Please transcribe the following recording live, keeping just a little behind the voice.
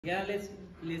Yeah,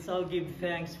 let's all give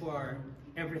thanks for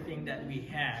everything that we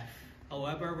have.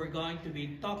 However, we're going to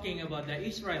be talking about the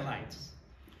Israelites.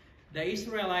 The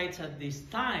Israelites at this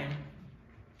time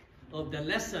of the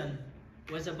lesson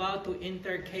was about to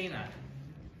enter Canaan.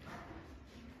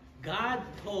 God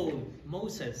told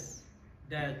Moses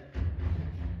that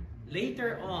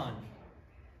later on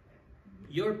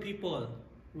your people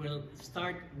will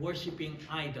start worshiping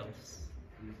idols.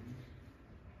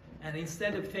 And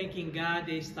instead of thanking God,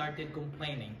 they started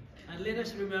complaining. And let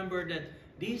us remember that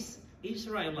these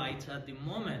Israelites at the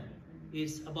moment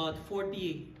is about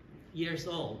 40 years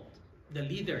old, the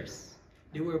leaders.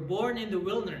 They were born in the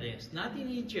wilderness, not in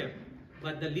Egypt,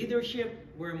 but the leadership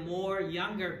were more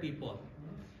younger people,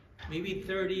 maybe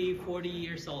 30, 40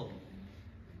 years old.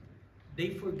 They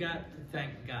forgot to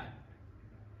thank God.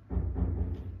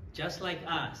 Just like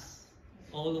us,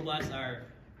 all of us are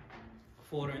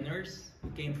foreigners. We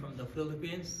came from the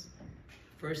Philippines.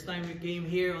 First time we came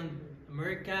here on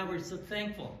America, we're so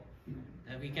thankful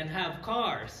that we can have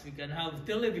cars, we can have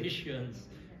televisions,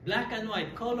 black and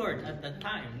white, colored at the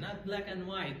time, not black and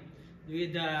white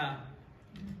with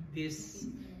this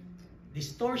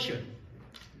distortion.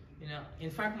 In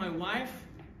fact, my wife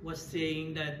was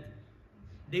saying that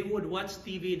they would watch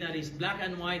TV that is black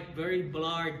and white, very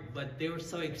blurred, but they were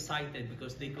so excited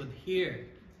because they could hear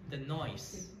the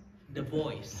noise, the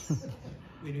voice.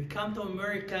 When we come to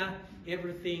America,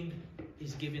 everything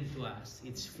is given to us.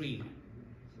 It's free.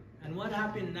 And what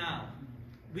happened now?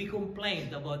 We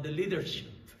complained about the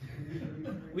leadership.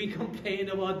 We complained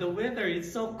about the weather.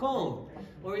 It's so cold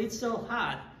or it's so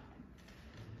hot.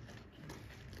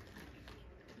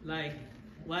 Like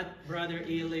what Brother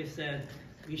Eli said,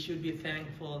 we should be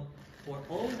thankful for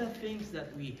all the things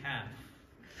that we have.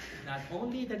 Not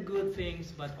only the good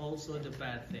things, but also the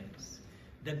bad things.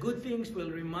 The good things will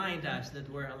remind us that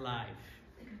we're alive.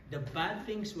 The bad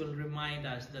things will remind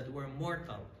us that we're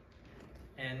mortal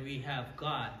and we have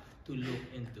God to look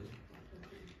into.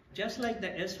 Just like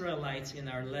the Israelites in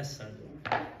our lesson,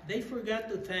 they forgot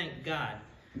to thank God.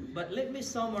 But let me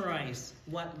summarize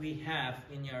what we have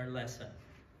in our lesson.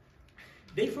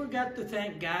 They forgot to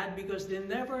thank God because they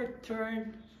never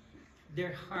turned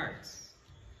their hearts.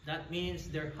 That means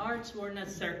their hearts were not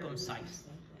circumcised.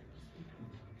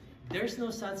 There's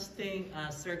no such thing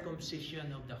as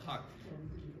circumcision of the heart.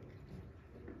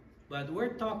 But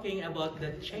we're talking about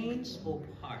the change of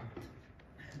heart.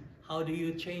 How do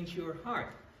you change your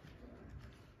heart?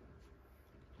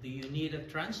 Do you need a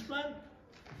transplant?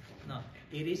 No.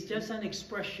 It is just an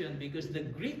expression because the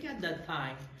Greek at that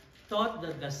time thought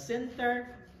that the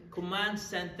command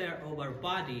center of our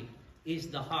body is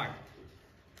the heart.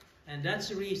 And that's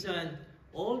the reason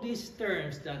all these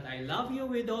terms that I love you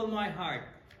with all my heart,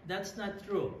 that's not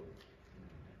true.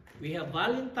 We have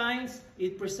Valentine's,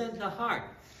 it presents the heart.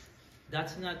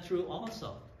 That's not true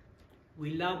also.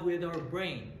 We love with our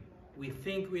brain. We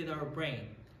think with our brain.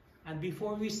 And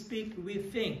before we speak, we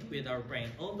think with our brain.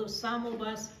 Although some of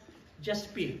us just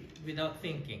speak without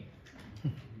thinking.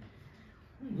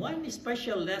 One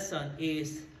special lesson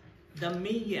is the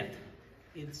miyet.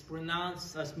 It's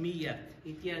pronounced as miyet.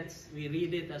 We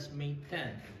read it as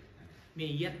miyeten.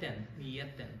 Miyeten.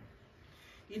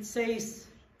 It says,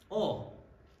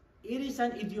 it is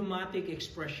an idiomatic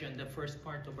expression, the first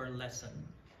part of our lesson.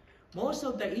 Most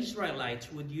of the Israelites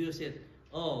would use it,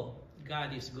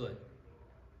 God is good.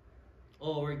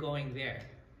 We're going there.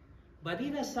 But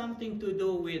it has something to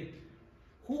do with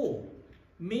who.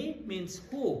 Me means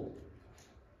who.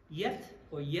 Yet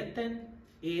or yeten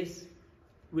is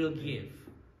will give.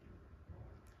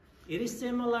 It is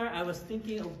similar, I was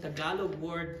thinking of Tagalog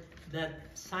word that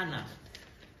sana.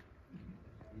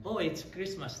 It's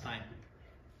Christmas time.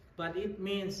 But it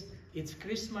means it's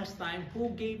Christmas time. Who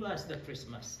gave us the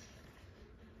Christmas?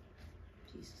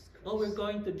 Jesus Christ. We're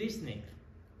going to Disney.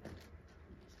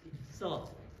 So,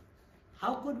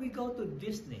 how could we go to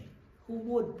Disney? Who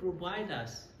would provide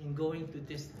us in going to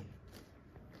Disney?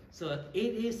 So,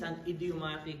 it is an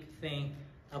idiomatic thing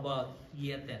about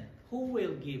yeten. Who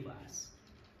will give us?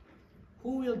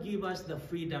 Who will give us the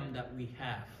freedom that we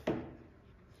have?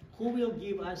 Who will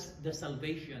give us the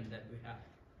salvation that we have?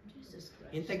 Jesus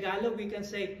Christ. In Tagalog, we can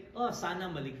say, sana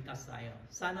maligtas tayo.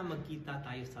 Sana magkita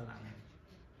tayo sa langit.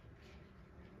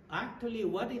 Actually,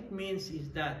 what it means is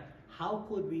that how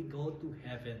could we go to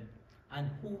heaven and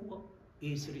who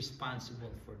is responsible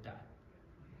for that?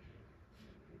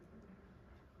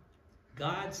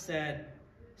 God said,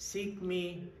 seek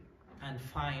me and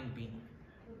find me.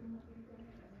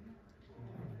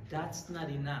 That's not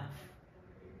enough.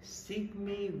 Seek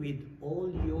me with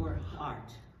all your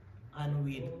heart and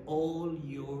with all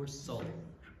your soul.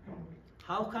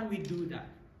 How can we do that?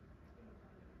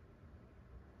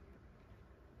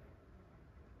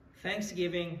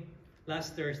 Thanksgiving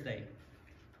last Thursday.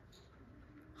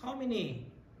 How many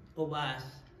of us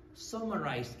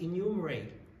summarize,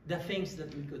 enumerate the things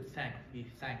that we could be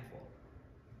thankful?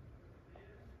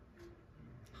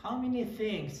 How many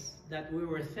things that we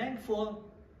were thankful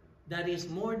that is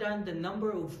more than the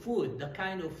number of food, the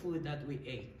kind of food that we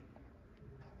ate?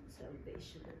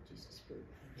 Salvation of Jesus Christ.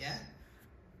 Yeah?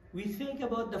 We think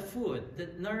about the food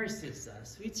that nourishes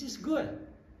us, which is good.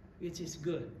 Which is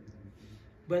good.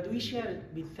 But we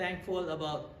should be thankful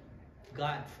about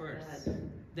God first.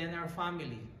 Then our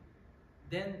family.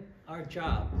 Then our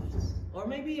jobs. Or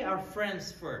maybe our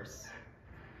friends first.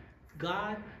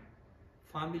 God,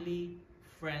 family,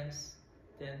 friends,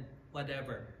 then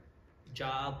whatever.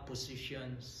 Job,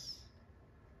 positions.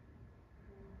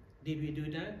 Did we do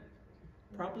that?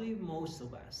 Probably most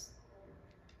of us.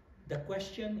 The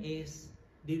question is,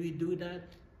 did we do that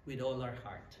with all our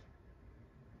heart?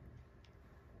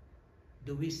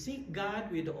 Do we seek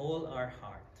God with all our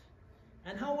heart?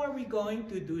 And how are we going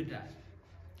to do that?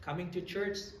 Coming to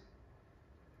church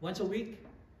once a week?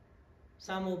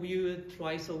 Some of you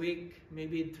twice a week,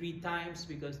 maybe 3 times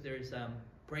because there's a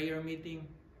prayer meeting.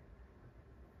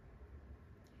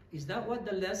 Is that what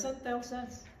the lesson tells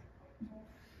us?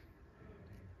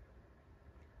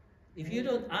 If you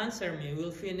don't answer me,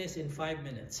 we'll finish in 5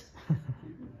 minutes.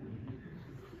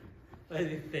 What do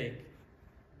you think?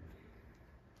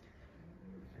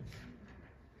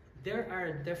 There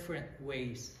are different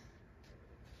ways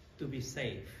to be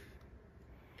saved.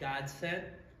 God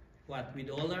said, what? With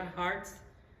all our hearts.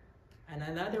 And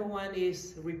another one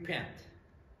is repent.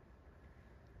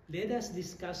 Let us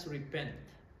discuss repentance.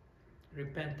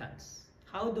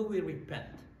 How do we repent?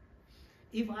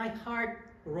 If I hurt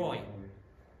Roy,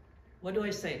 what do I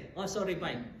say? Oh, sorry,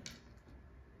 bye.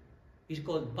 He's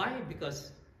called bye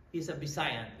because he's a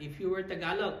Visayan. If you were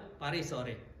Tagalog, pare,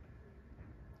 sorry.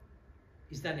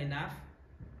 Is that enough?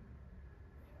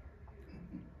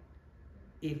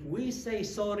 If we say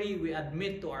sorry, we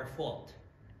admit to our fault.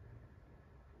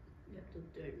 You have to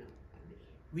turn up.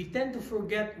 We tend to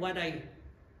forget what I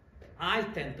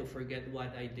tend to forget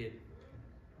what I did.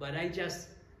 But I just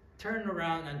turn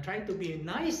around and try to be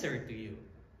nicer to you.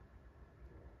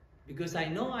 Because I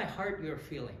know I hurt your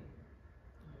feeling.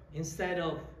 Instead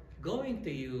of going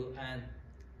to you and,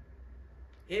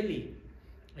 Eli,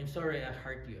 I'm sorry I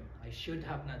hurt you. I should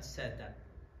have not said that.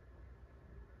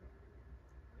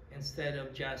 Instead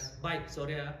of just, bye,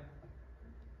 sorry.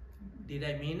 Did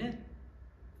I mean it?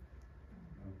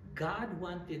 God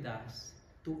wanted us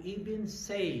to even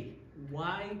say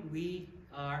why we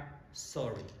are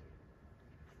sorry.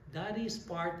 That is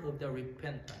part of the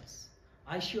repentance.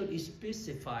 I should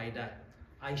specify that.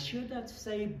 I should not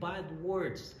say bad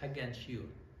words against you.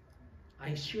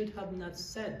 I should have not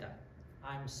said that.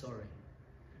 I'm sorry.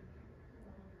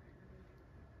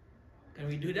 Can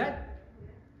we do that?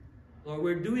 Or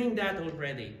we're doing that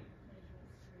already?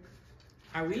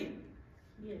 Are we?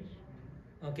 Yes.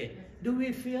 Okay. Do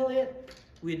we feel it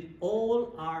with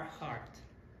all our heart?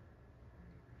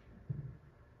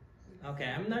 Okay,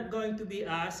 I'm not going to be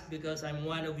asked because I'm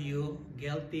one of you,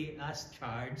 guilty as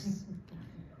charged.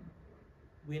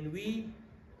 When we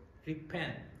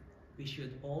repent, we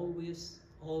should always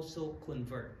also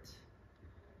convert.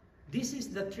 This is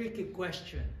the tricky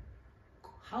question.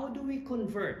 How do we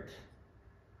convert?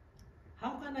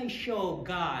 How can I show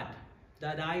God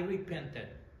that I repented?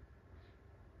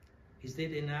 Is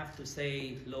it enough to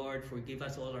say, Lord, forgive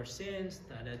us all our sins,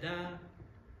 da-da-da?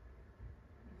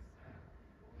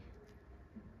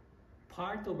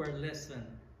 Part of our lesson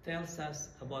tells us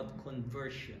about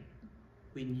conversion.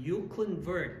 When you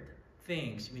convert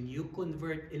things, when you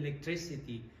convert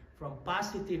electricity from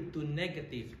positive to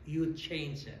negative, you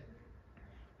change it.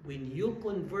 When you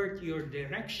convert your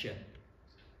direction,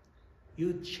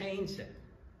 you change it.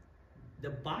 The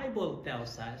Bible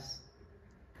tells us,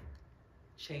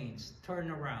 change, turn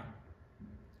around.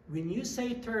 When you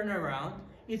say turn around,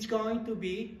 it's going to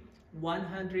be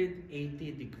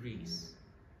 180 degrees.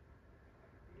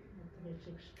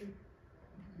 360.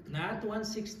 Not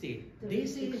 160.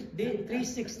 This is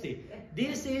 360.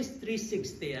 This is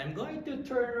 360. I'm going to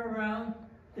turn around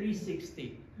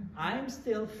 360. I'm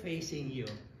still facing you.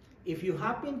 If you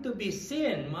happen to be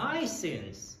my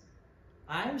sins,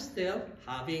 I'm still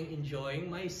enjoying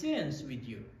my sins with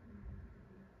you.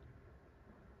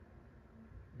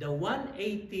 The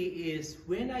 180 is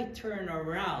when I turn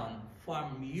around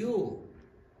from you,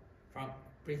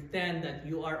 pretend that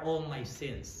you are all my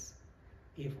sins.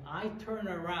 If I turn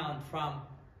around from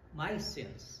my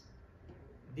sins,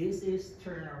 this is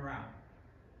turn around.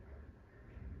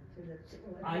 So that's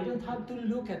I don't have to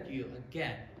look at you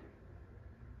again.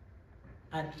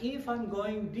 And if I'm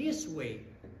going this way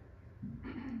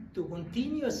to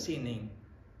continue sinning,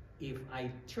 if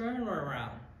I turn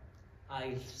around,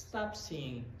 I stop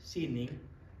sinning,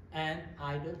 and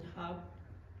I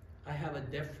have a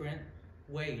different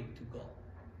way to go.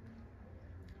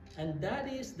 And that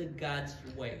is the God's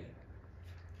way.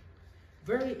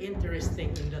 Very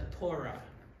interesting in the Torah,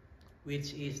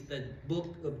 which is the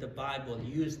book of the Bible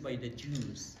used by the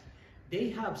Jews. They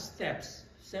have steps,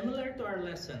 similar to our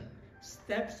lesson,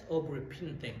 steps of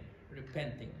repenting.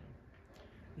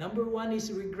 Number one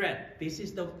is regret. This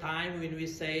is the time when we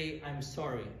say, I'm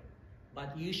sorry,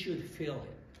 but you should feel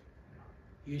it.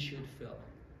 You should feel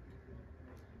it.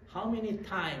 How many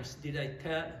times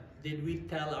did we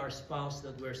tell our spouse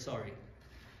that we're sorry?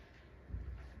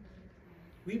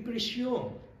 We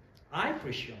presume. I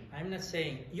presume. I'm not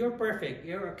saying you're perfect,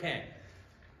 you're okay.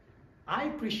 I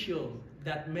presume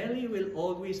that Melly will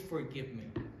always forgive me.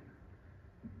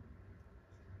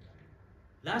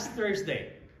 Last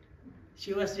Thursday,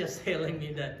 she was just telling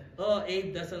me that, oh,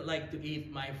 Abe doesn't like to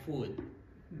eat my food.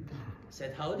 I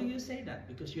said, how do you say that?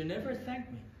 Because you never thank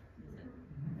me.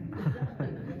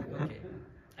 Okay.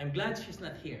 I'm glad she's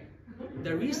not here.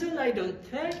 The reason I don't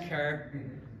thank her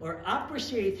or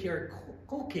appreciate her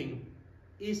cooking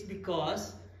is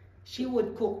because she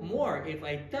would cook more if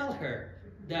I tell her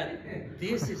that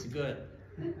this is good.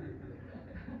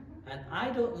 And I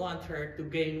don't want her to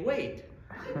gain weight.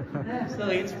 So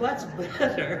it's much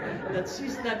better that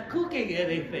she's not cooking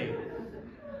anything.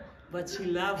 But she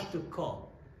loves to cook.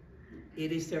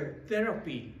 It is her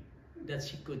therapy that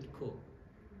she could cook.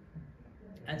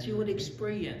 And she would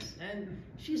experience. And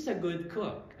she's a good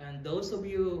cook. And those of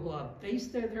you who have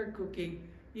tasted her cooking,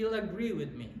 you'll agree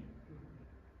with me.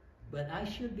 But I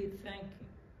should be thanking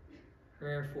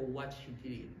her for what she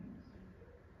did.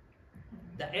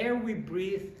 The air we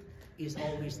breathe is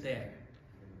always there.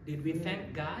 Did we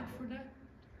thank God for that?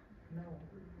 No.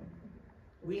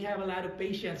 We have a lot of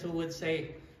patients who would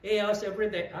say, hey, how's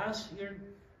everything?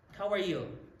 How are you?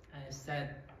 And I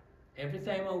said, every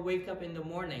time I wake up in the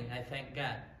morning, I thank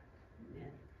God. Yeah.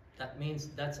 That means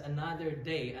that's another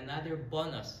day, another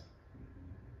bonus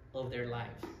of their life.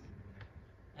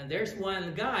 And there's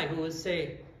one guy who would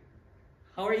say,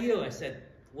 how are you? I said,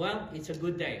 well, it's a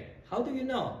good day. How do you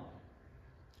know?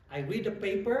 I read the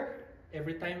paper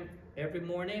every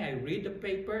morning. I read the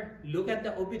paper, look at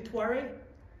the obituary.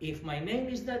 If my name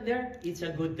is not there, it's a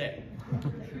good day.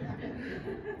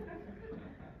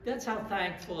 That's how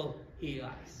thankful he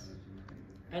is.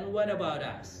 And what about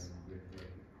us?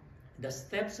 The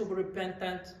steps of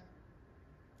repentance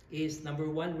is number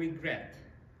one, regret.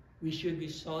 We should be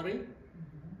sorry.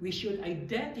 We should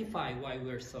identify why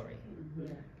we're sorry. Yeah.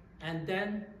 And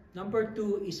then number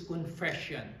two is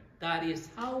confession. That is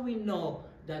how we know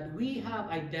that we have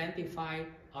identified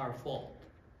our fault.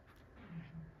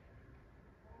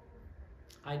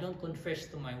 I don't confess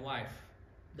to my wife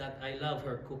that I love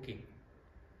her cooking,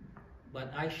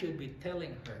 but I should be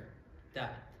telling her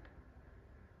that.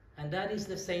 And that is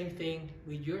the same thing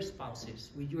with your spouses,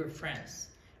 with your friends.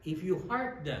 If you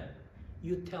hurt them,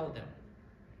 you tell them.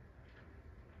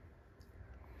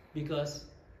 Because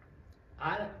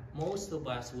most of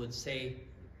us would say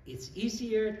it's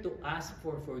easier to ask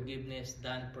for forgiveness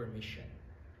than permission.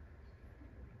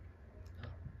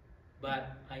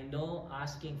 But I know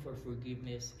asking for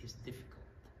forgiveness is difficult.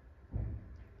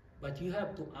 But you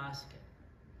have to ask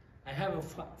it. I have a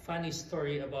funny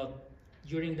story about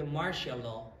during the martial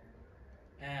law.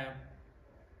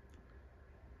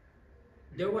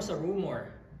 There was a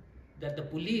rumor that the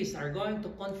police are going to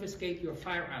confiscate your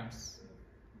firearms.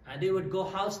 And they would go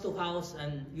house to house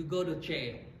and you go to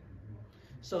jail.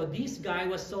 So this guy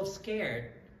was so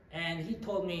scared and he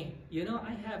told me, you know,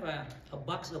 I have a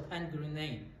box of hand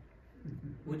grenade.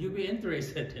 Would you be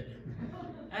interested in it?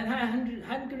 And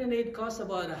hand grenade cost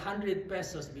about 100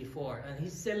 pesos before. And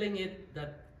he's selling it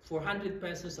that for 100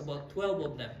 pesos, about 12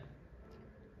 of them.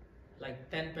 Like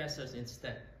 10 pesos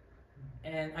instead.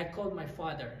 And I called my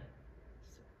father.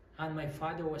 And my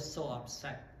father was so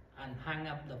upset and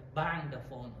banged the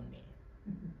phone on me.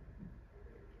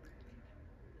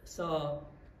 So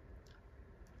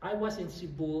I was in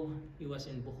Cebu, he was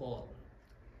in Bohol.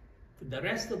 For the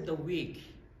rest of the week,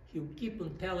 he would keep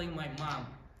on telling my mom,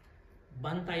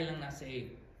 bantay lang na si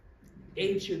Abe.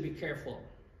 Abe should be careful.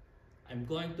 I'm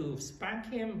going to spank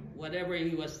him, whatever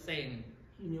he was saying,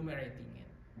 enumerating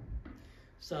it.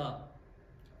 So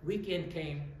weekend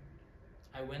came,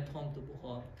 I went home to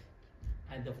Bohol.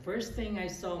 And the first thing I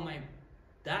saw my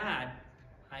dad,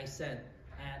 I said,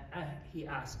 and he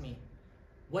asked me,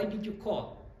 why did you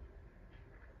call?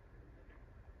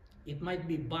 It might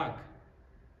be bug.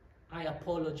 I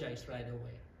apologize right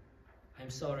away. I'm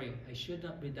sorry, I should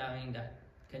not be doing that.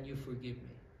 Can you forgive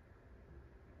me?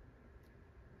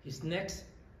 His next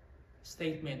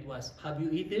statement was, have you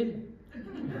eaten?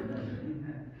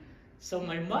 So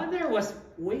my mother was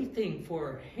waiting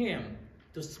for him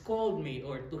to scold me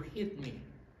or to hit me.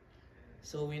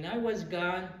 So when I was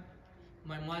gone,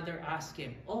 my mother asked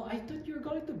him, oh, I thought you were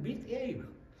going to beat Abe.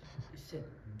 He said,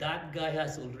 that guy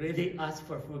has already asked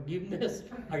for forgiveness.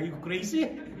 Are you crazy?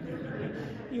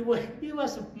 He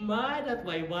was mad at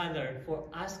my mother for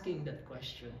asking that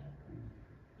question.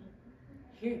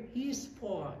 Here, his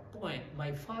point,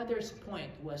 my father's point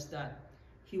was that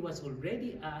he was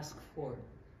already asked for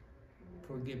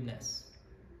forgiveness.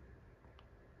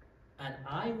 And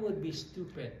I would be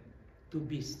stupid to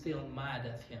be still mad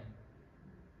at him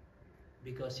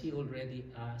because he already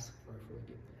asked for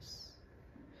forgiveness.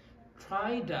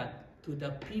 Try that to the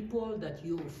people that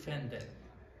you offended,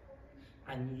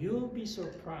 and you'll be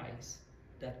surprised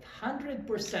that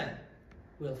 100%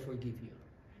 will forgive you.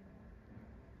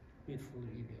 Will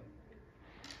forgive you.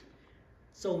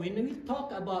 So when we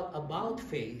talk about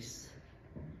face,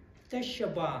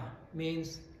 teshuvah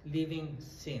means leaving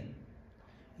sin.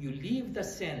 You leave the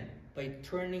sin by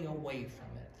turning away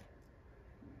from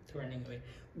it. Turning away.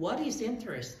 What is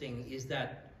interesting is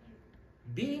that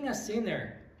being a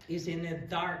sinner is in a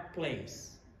dark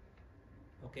place.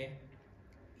 Okay?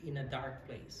 In a dark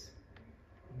place.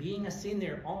 Being a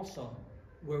sinner also,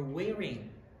 we're wearing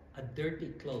a dirty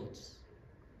clothes.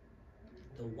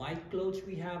 The white clothes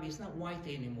we have is not white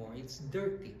anymore. It's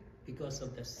dirty because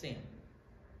of the sin.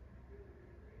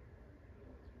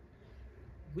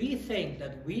 We think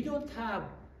that we don't have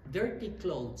dirty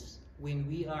clothes when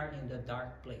we are in the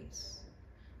dark place.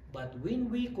 But when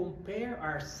we compare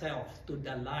ourselves to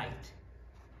the light,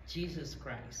 Jesus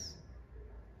Christ,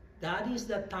 that is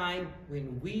the time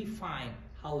when we find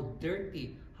how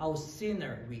dirty, how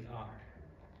sinner we are.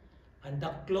 And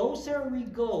the closer we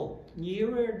go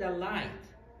nearer the light,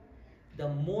 the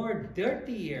more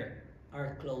dirtier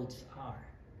our clothes are.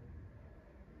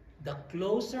 The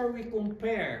closer we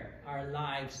compare our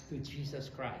lives to Jesus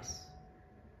Christ,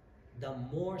 the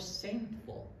more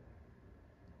sinful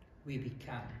we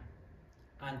become.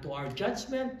 And to our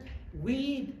judgment,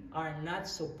 we are not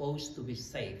supposed to be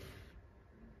safe.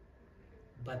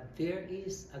 But there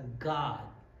is a God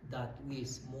that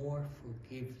is more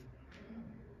forgiving.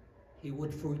 He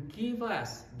would forgive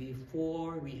us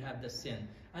before we have the sin.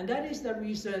 And that is the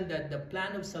reason that the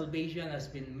plan of salvation has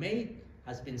been made,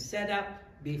 has been set up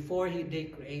before they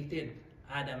created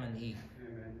Adam and Eve.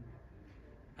 Amen.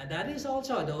 And that is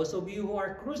also those of you who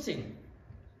are cruising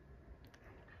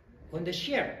on the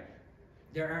ship.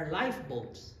 There are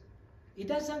lifeboats. It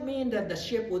doesn't mean that the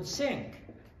ship would sink.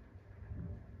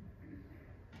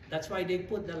 That's why they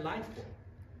put the lifeboat.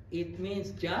 It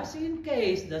means just in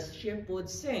case the ship would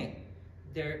sink,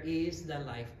 there is the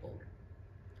lifeboat.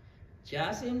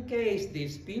 Just in case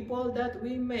these people that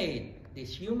we made,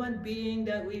 this human being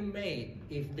that we made,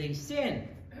 if they sin,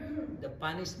 the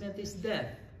punishment is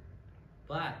death.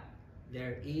 But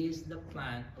there is the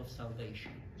plan of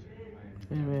salvation.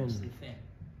 Amen. That's the thing.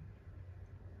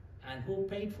 And who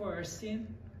paid for our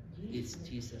sin? It's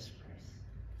Jesus Christ.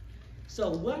 So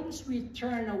once we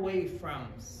turn away from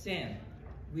sin,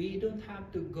 we don't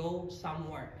have to go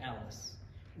somewhere else.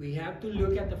 We have to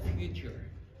look at the future.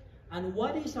 And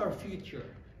what is our future?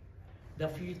 The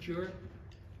future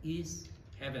is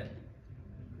heaven.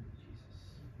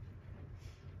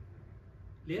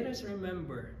 Let us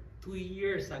remember, 2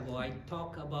 years ago, I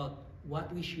talked about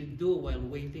what we should do while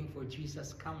waiting for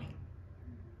Jesus coming.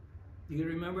 Do you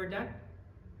remember that?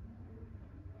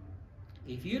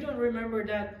 If you don't remember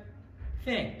that,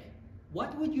 think,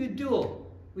 what would you do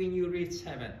when you reach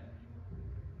heaven?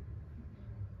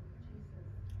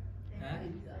 Huh?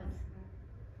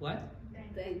 What?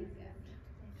 Thank God.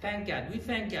 Thank God. We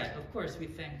thank God. Of course, we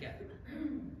thank God.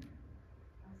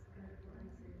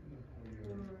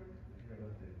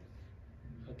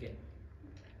 Okay.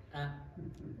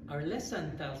 Our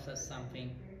lesson tells us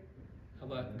something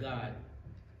about God,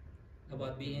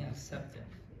 about being accepted.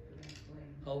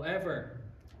 However,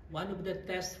 one of the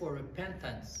tests for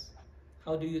repentance,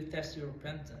 how do you test your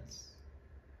repentance?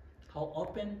 How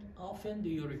often do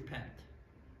you repent?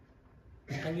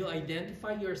 Can you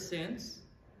identify your sins?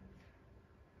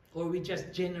 Or we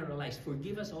just generalize,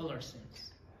 forgive us all our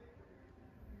sins.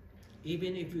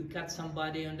 Even if we cut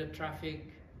somebody on the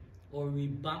traffic, or we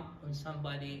bump on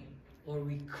somebody, or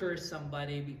we curse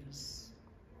somebody because,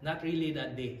 not really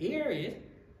that they hear it,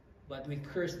 but we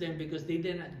curse them because they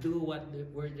did not do what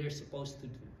they're supposed to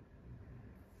do.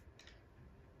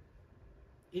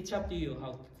 It's up to you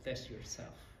how to test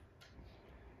yourself.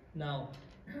 Now,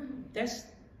 test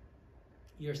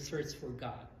your search for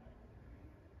God.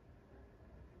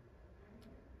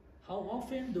 How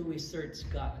often do we search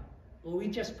God? Or we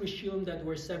just presume that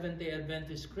we're Seventh-day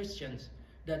Adventist Christians,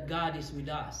 that God is with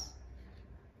us.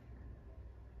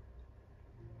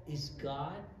 Is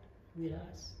God with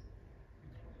us?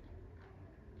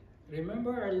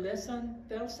 Remember, our lesson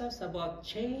tells us about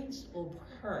change of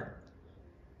heart.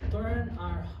 Turn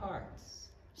our hearts.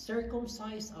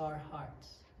 Circumcise our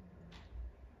hearts.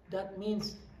 That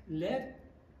means let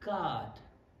God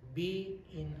be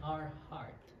in our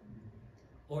heart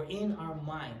or in our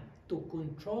mind to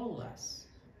control us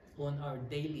on our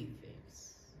daily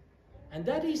things. And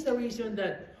that is the reason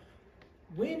that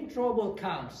when trouble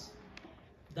comes,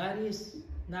 that is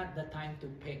not the time to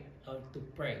pay or to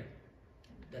pray.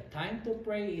 The time to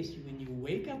pray is when you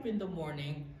wake up in the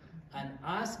morning and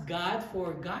ask God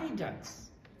for guidance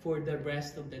for the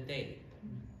rest of the day.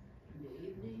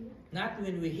 Not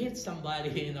when we hit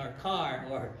somebody in our car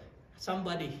or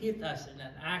somebody hit us in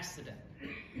an accident.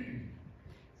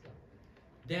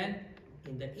 Then,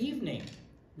 in the evening,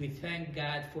 we thank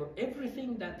God for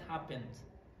everything that happened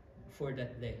for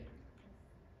that day.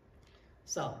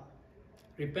 So,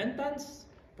 repentance,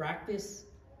 practice,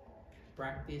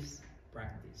 practice,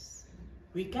 practice.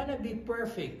 We cannot be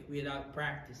perfect without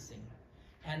practicing.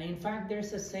 And in fact,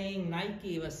 there's a saying,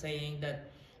 Nike was saying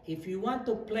that if you want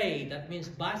to play, that means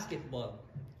basketball,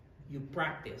 you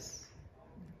practice.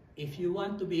 If you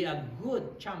want to be a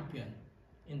good champion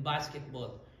in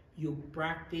basketball, you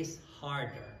practice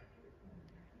harder.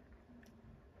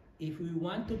 If we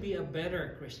want to be a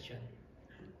better Christian,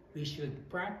 we should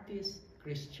practice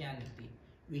Christianity.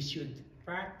 We should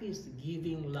practice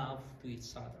giving love to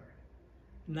each other,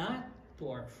 not to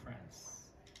our friends.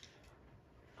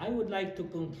 I would like to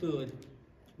conclude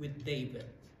with David.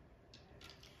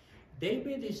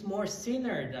 David is more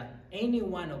sinner than any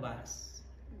one of us.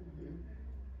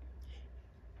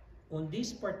 On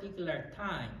this particular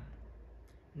time,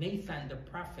 Nathan the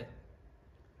prophet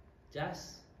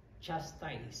just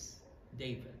chastised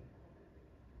David.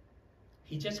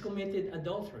 He just committed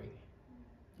adultery.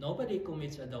 Nobody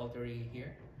commits adultery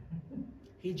here.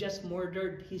 He just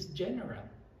murdered his general,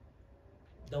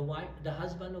 the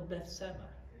husband of Bathsheba.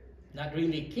 Not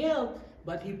really killed,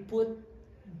 but he put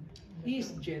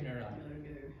his general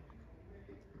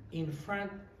in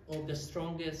front of the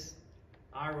strongest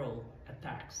arrow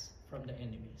attacks from the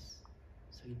enemies.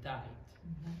 So he died.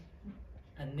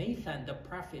 And Nathan the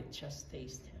prophet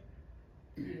chastised him.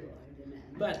 You are the man.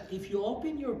 But if you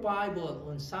open your Bible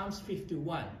on Psalms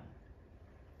 51,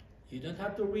 you don't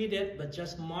have to read it, but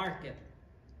just mark it.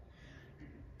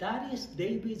 That is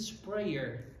David's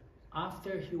prayer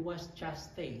after he was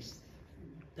chastised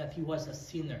that he was a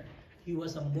sinner, he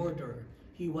was a murderer,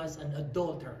 he was an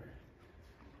adulterer.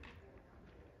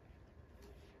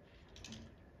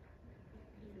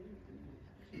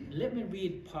 Let me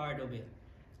read part of it.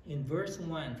 In verse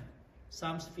 1,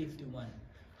 Psalms 51.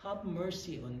 Have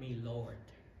mercy on me, Lord,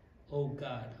 O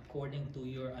God, according to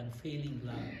your unfailing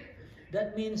love.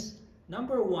 That means,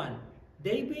 number one,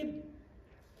 David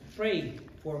prayed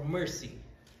for mercy.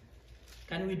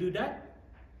 Can we do that?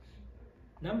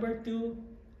 Number two,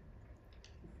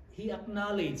 he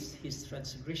acknowledged his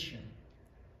transgression.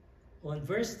 On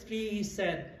verse 3, he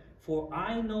said, For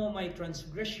I know my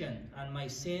transgression, and my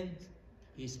sin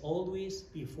is always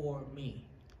before me.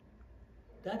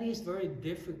 That is very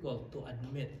difficult to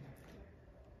admit,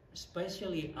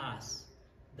 especially us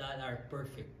that are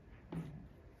perfect,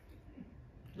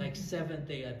 like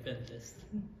Seventh-day Adventists.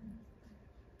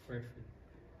 Perfect.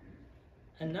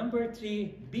 And number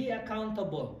 3, be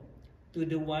accountable to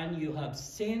the one you have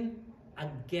sinned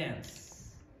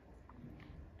against.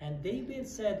 And David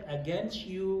said, Against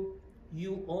you,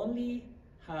 you only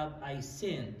have I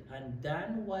sinned and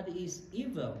done what is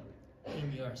evil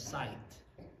in your sight.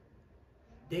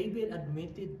 David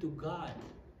admitted to God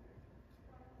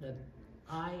that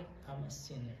I am a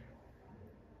sinner.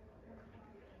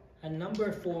 And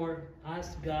number 4,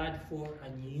 ask God for a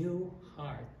new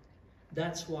heart.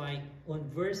 That's why on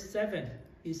verse 7,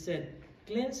 he said,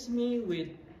 Cleanse me with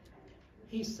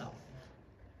hyssop.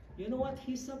 You know what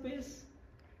hyssop is?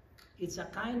 It's a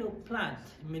kind of plant,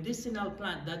 medicinal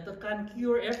plant that can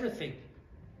cure everything.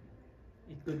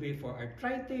 It could be for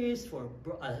arthritis, for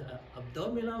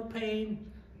abdominal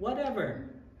pain, whatever.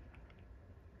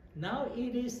 Now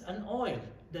it is an oil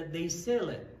that they sell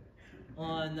it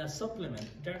on a supplement,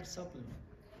 dark supplement.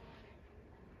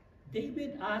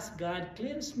 David asked God,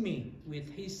 Cleanse me with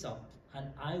hyssop, and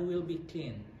I will be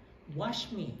clean.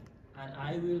 Wash me, and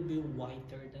I will be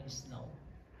whiter than snow.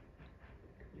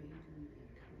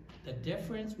 The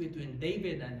difference between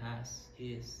David and us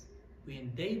is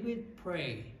when David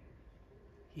prayed,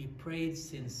 he prayed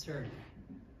sincerely.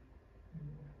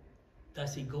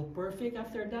 Does he go perfect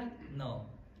after that? No.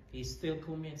 He still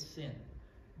commits sin.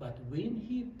 But when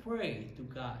he prayed to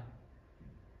God,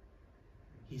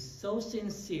 he's so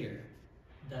sincere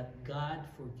that God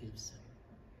forgives him.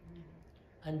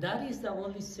 And that is the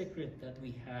only secret that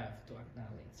we have to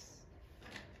acknowledge.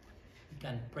 We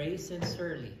can pray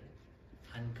sincerely,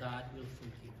 and God will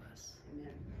forgive us.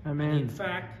 Amen. And in Amen.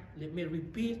 fact, let me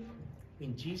repeat,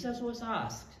 when Jesus was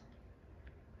asked,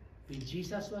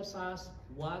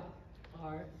 what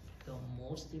are the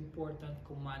most important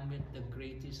commandment, the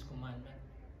greatest commandment?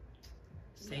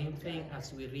 Same thing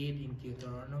as we read in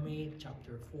Deuteronomy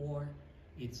chapter 4.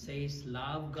 It says,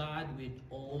 love God with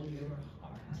all your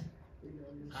heart With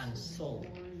all your and soul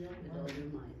with all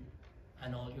your mind.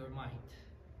 and all your might.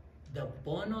 The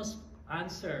bonus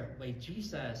answer by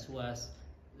Jesus was,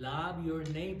 love your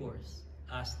neighbors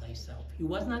as thyself. He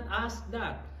was not asked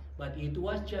that, but it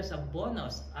was just a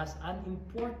bonus as an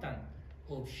important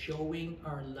of showing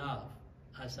our love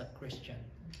as a Christian,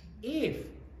 if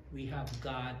we have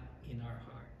God in our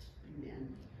hearts.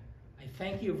 Amen. I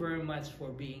thank you very much for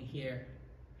being here,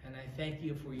 and I thank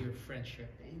you for your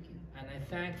friendship. Thank you. And I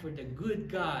thank for the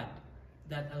good God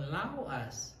that allow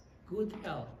us good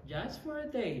health just for a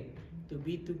day to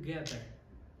be together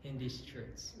in this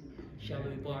church. Amen. Shall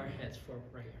we bow our heads for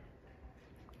prayer?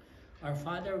 Our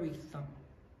Father, we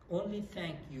only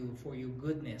thank you for your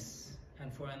goodness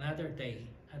and for another day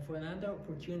and for another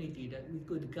opportunity that we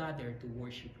could gather to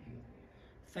worship you.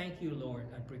 Thank you, Lord,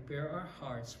 and prepare our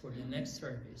hearts for the next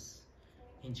service.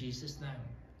 In Jesus' name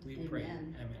we pray.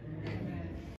 Amen. Amen. Amen.